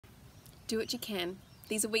do what you can.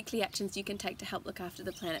 These are weekly actions you can take to help look after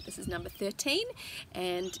the planet. This is number 13,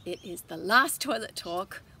 and it is the last toilet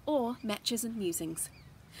talk, or matches and musings.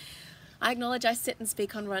 I acknowledge I sit and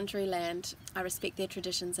speak on Wurundjeri land. I respect their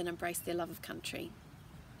traditions and embrace their love of country.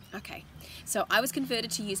 Okay, so I was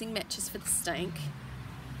converted to using matches for the stank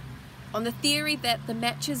on the theory that the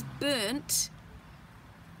matches burnt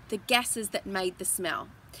the gases that made the smell.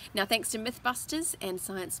 Now, thanks to Mythbusters and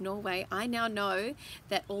Science Norway, I now know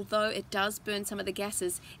that although it does burn some of the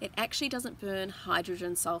gases, it actually doesn't burn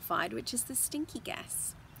hydrogen sulfide, which is the stinky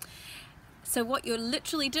gas. So what you're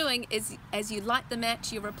literally doing is, as you light the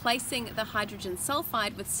match, you're replacing the hydrogen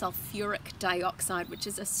sulfide with sulfuric dioxide, which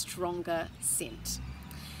is a stronger scent.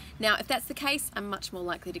 Now, if that's the case, I'm much more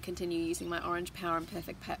likely to continue using my Orange Power and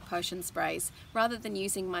Perfect Potion sprays rather than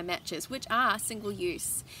using my matches, which are single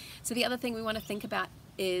use. So the other thing we want to think about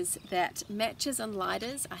is that matches and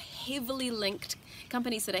lighters are heavily linked,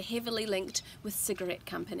 companies that are heavily linked with cigarette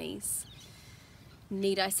companies.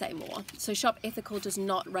 Need I say more? So Shop Ethical does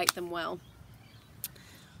not rate them well.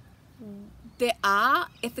 There are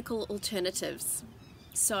ethical alternatives.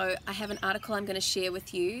 So I have an article I'm going to share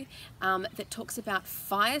with you that talks about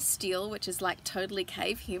fire steel, which is like totally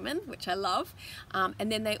cave human, which I love.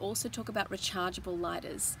 And then they also talk about rechargeable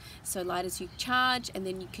lighters. So lighters you charge and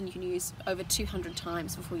then you can use over 200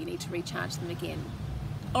 times before you need to recharge them again.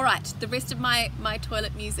 All right, the rest of my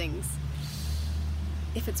toilet musings.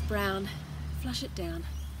 If it's brown, flush it down.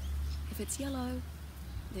 If it's yellow,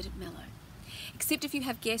 let it mellow. Except if you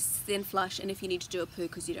have guests, then flush, and if you need to do a poo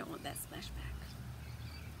because you don't want that splashback.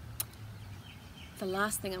 The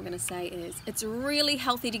last thing I'm going to say is it's really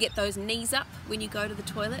healthy to get those knees up when you go to the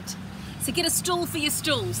toilet. So get a stool for your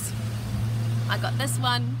stools. I got this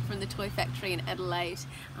one from the toy factory in Adelaide,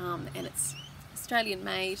 and it's Australian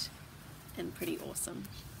made and pretty awesome.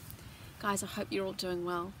 Guys, I hope you're all doing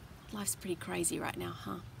well. Life's pretty crazy right now,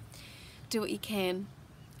 huh? Do what you can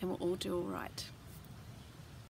and we'll all do all right.